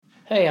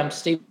Hey, I'm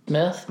Steve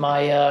Smith.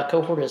 My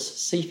cohort is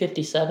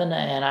C57,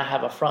 and I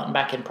have a front and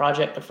back end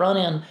project. The front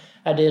end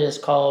I did is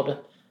called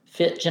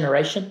Fit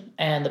Generation,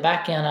 and the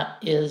back end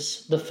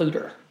is the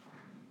fooder.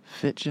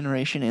 Fit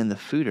generation and the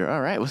fooder. All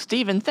right. Well,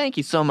 Stephen, thank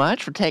you so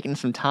much for taking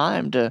some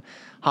time to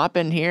hop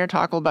in here,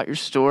 talk about your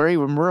story.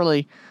 I'm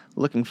really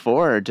looking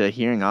forward to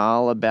hearing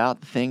all about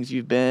the things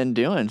you've been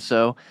doing.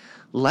 So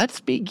let's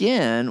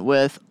begin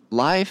with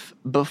life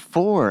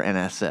before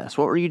NSS.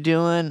 What were you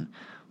doing?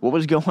 What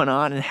was going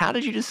on? And how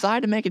did you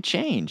decide to make a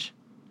change?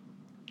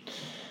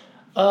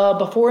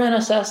 Before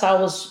NSS,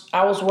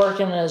 I was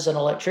working as an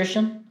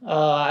electrician.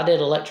 I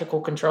did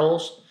electrical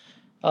controls.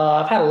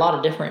 I've had a lot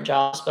of different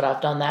jobs, but I've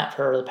done that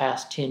for the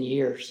past 10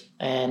 years.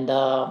 And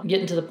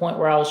getting to the point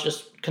where I was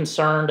just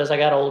concerned as I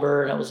got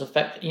older, and it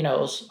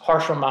was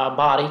harsh on my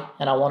body,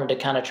 and I wanted to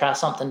kind of try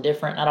something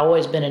different. I'd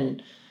always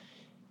been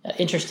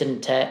interested in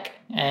tech,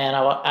 and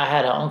I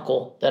had an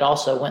uncle that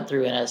also went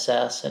through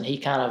NSS, and he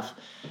kind of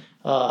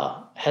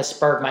has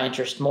spurred my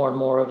interest more and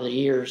more over the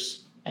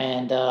years.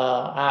 And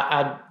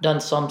I'd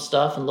done some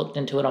stuff and looked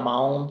into it on my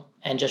own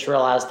and just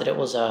realized that it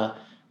was a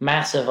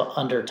massive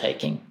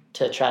undertaking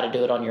to try to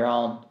do it on your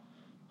own.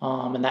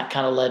 And that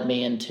kind of led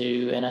me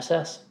into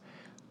NSS.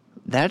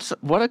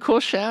 What a cool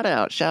shout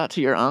out. Shout out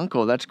to your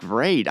uncle. That's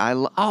great.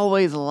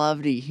 Always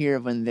love to hear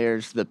when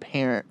there's the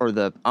parent or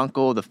the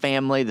uncle, the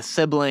family, the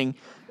sibling,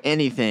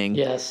 anything.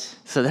 Yes.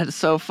 So that's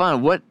so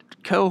fun. What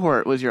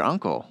cohort was your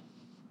uncle?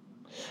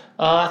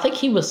 I think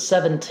he was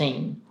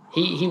 17.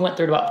 He went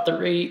through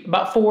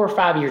about 4 or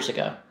 5 years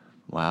ago.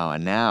 Wow,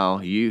 and now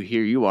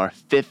you are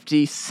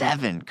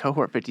 57,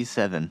 cohort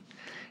 57.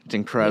 It's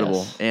incredible.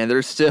 Yes. And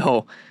there's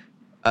still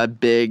a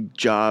big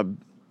job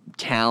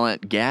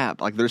talent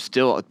gap. Like there's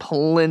still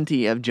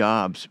plenty of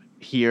jobs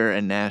here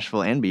in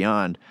Nashville and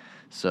beyond.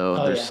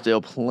 So there's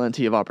still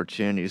plenty of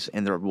opportunities,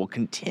 and there will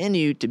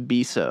continue to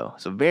be so.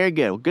 So very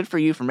good. Well, good for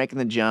you for making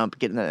the jump,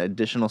 getting that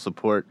additional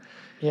support.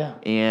 Yeah.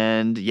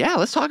 And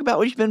let's talk about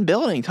what you've been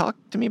building. Talk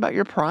to me about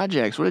your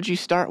projects. What did you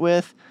start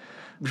with?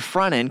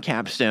 Front end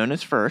capstone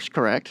is first,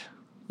 correct?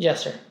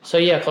 Yes, sir. So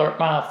Clark,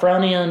 my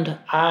front end,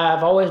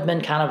 I've always been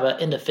kind of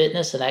into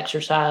fitness and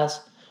exercise.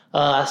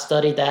 I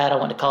studied that. I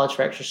went to college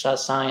for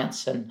exercise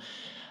science, and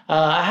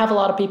I have a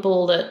lot of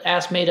people that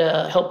ask me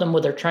to help them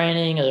with their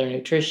training or their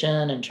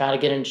nutrition and try to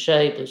get in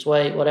shape, lose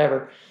weight,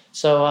 whatever.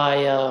 So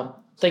I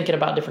thinking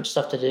about different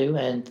stuff to do,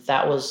 and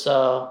that was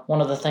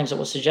one of the things that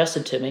was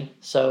suggested to me.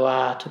 So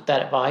I took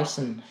that advice,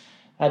 and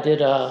I did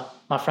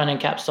my front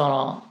end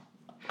capstone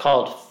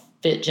called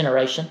Fit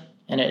Generation,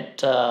 and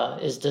it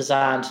is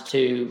designed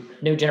to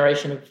new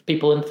generation of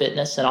people in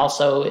fitness, and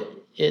also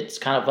it's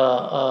kind of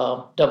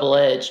a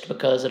double-edged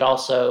because it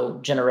also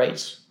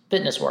generates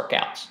fitness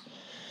workouts.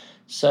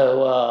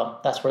 So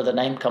that's where the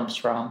name comes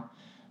from.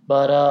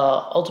 But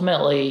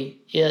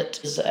ultimately, it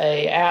is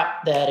a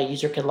app that a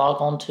user can log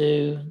on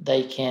to.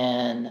 They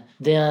can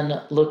then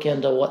look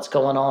into what's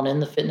going on in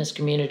the fitness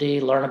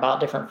community, learn about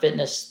different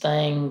fitness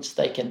things.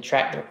 They can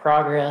track their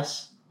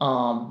progress,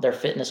 their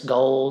fitness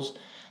goals.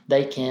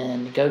 They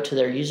can go to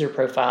their user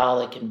profile.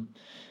 They can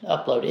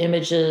upload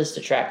images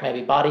to track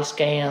maybe body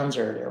scans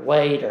or their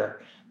weight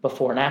or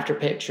before and after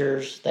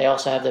pictures. They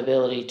also have the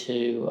ability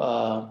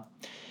to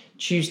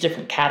choose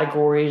different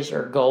categories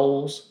or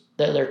goals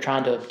that they're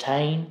trying to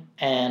obtain.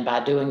 And by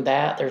doing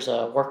that, there's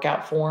a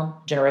workout form,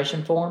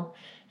 generation form,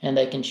 and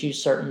they can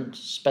choose certain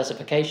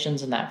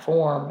specifications in that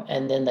form,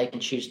 and then they can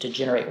choose to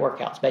generate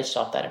workouts based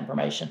off that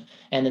information.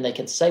 And then they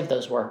can save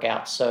those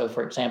workouts. So,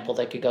 for example,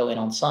 they could go in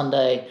on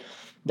Sunday.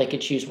 They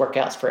could choose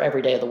workouts for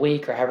every day of the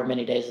week or however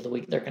many days of the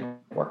week they're going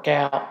to work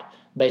out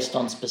based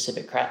on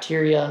specific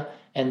criteria.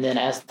 And then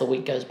as the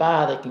week goes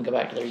by, they can go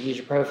back to their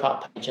user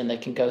profile page and they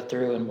can go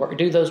through and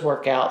do those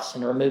workouts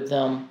and remove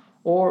them,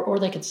 or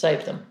they could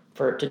save them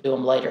to do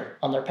them later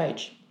on their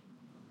page.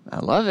 I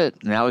love it.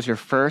 And that was your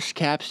first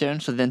capstone.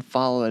 So then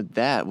followed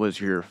that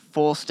was your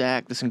full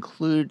stack. This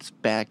includes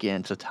back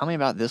end. So tell me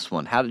about this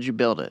one. How did you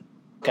build it?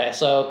 Okay,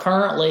 so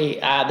currently,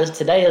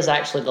 today is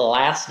actually the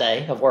last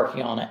day of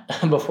working on it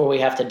before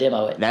we have to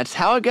demo it. That's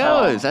how it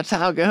goes.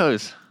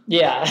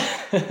 Yeah,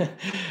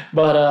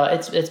 but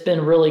it's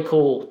been really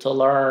cool to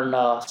learn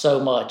so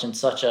much in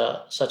such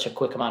a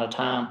quick amount of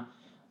time.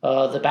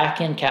 The back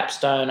end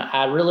capstone,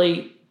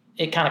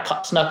 it kind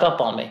of snuck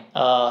up on me,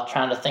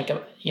 trying to think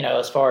of,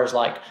 as far as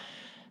like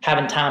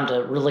having time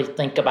to really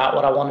think about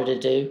what I wanted to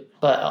do.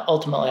 But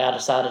ultimately, I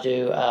decided to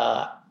do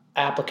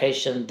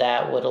application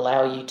that would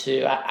allow you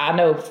to, I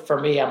know for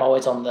me, I'm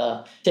always on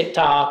the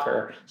TikTok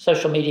or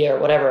social media or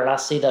whatever, and I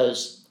see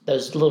those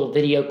little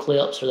video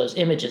clips or those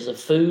images of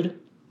food.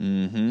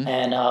 Mm-hmm.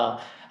 And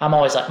I'm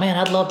always like, man,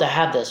 I'd love to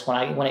have this when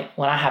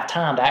I have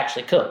time to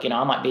actually cook.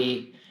 I might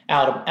be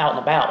out and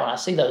about when I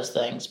see those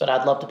things, but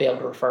I'd love to be able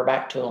to refer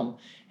back to them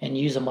and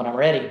use them when I'm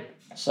ready.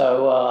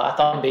 So I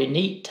thought it'd be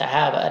neat to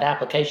have an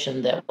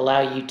application that would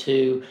allow you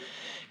to,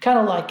 kind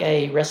of like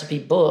a recipe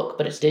book,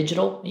 but it's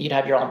digital. You'd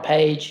have your own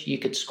page. You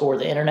could score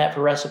the internet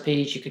for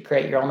recipes. You could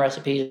create your own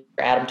recipes,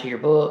 or add them to your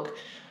book.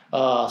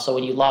 So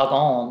when you log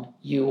on,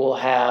 you will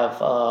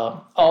have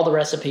all the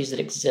recipes that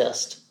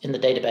exist in the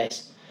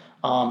database.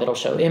 It'll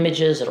show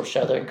images, it'll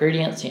show the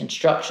ingredients, the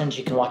instructions.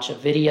 You can watch a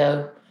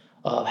video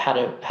of how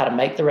to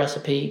make the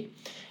recipe,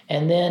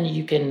 and then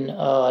you can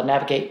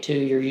navigate to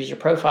your user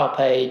profile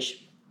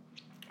page,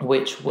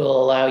 which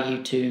will allow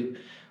you to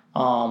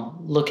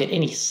look at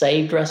any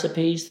saved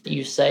recipes that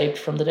you saved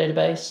from the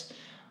database.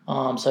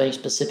 So any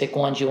specific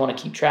ones you want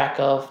to keep track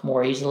of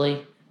more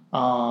easily.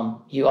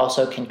 You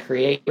also can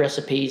create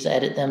recipes,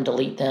 edit them,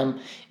 delete them.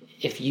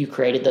 If you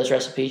created those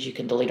recipes, you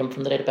can delete them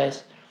from the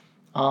database.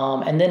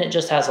 And then it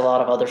just has a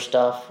lot of other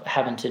stuff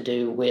having to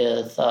do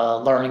with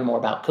learning more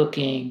about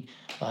cooking,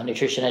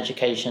 nutrition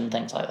education,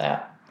 things like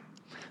that.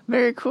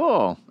 Very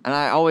cool. And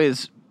I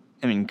always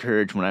am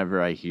encouraged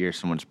whenever I hear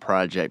someone's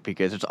project,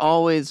 because it's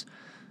always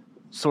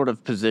sort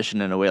of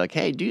positioned in a way like,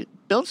 hey,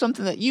 build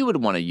something that you would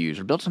want to use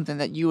or build something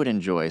that you would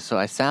enjoy. So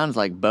it sounds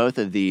like both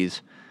of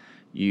these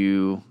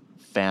you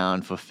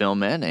found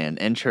fulfillment and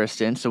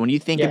interest in. So when you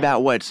think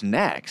about what's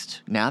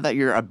next, now that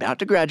you're about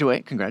to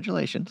graduate,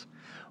 congratulations,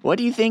 what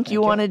do you think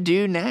you want to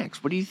do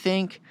next? What do you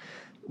think,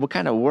 what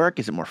kind of work?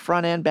 Is it more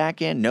front end,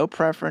 back end, no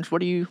preference?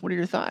 What are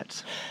your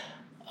thoughts?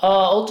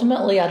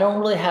 Ultimately, I don't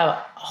really have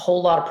a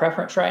whole lot of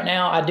preference right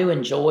now. I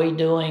enjoy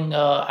doing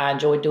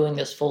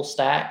this full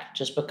stack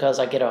just because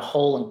I get a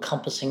whole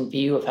encompassing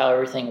view of how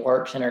everything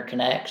works,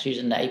 interconnects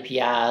using the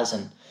APIs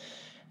and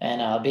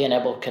being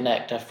able to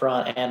connect a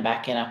front and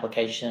back end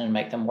application and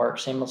make them work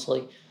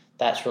seamlessly.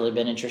 That's really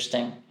been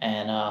interesting,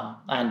 and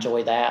I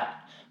enjoy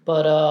that.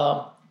 But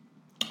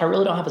I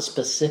really don't have a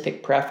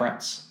specific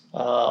preference.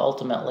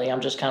 Ultimately,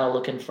 I'm just kind of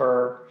looking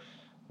for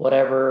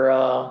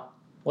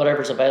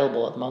whatever's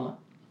available at the moment.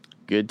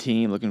 Good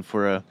team, looking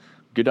for a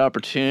good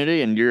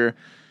opportunity, and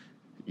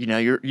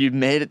you've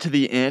made it to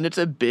the end. It's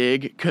a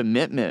big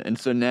commitment, and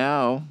so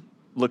now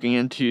looking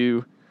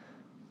into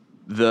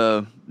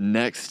the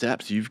next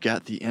steps, you've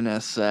got the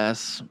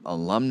NSS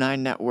Alumni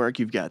Network,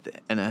 you've got the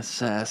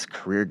NSS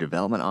Career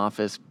Development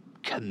Office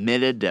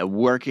committed to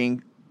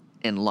working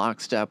in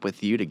lockstep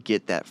with you to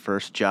get that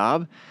first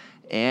job,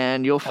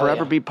 and you'll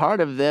forever be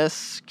part of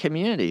this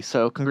community.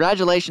 So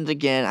congratulations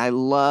again. I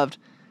loved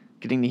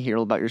getting to hear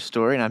about your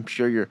story, and I'm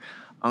sure your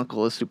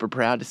uncle is super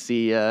proud to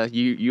see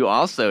you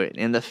also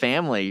in the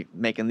family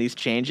making these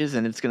changes,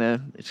 and it's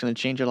gonna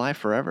change your life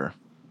forever.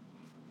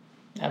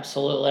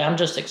 Absolutely. I'm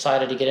just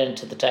excited to get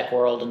into the tech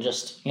world and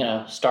just,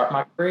 start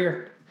my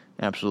career.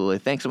 Absolutely.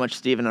 Thanks so much,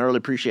 Stephen. I really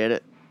appreciate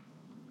it.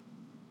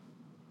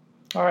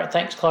 All right.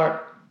 Thanks,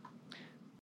 Clark.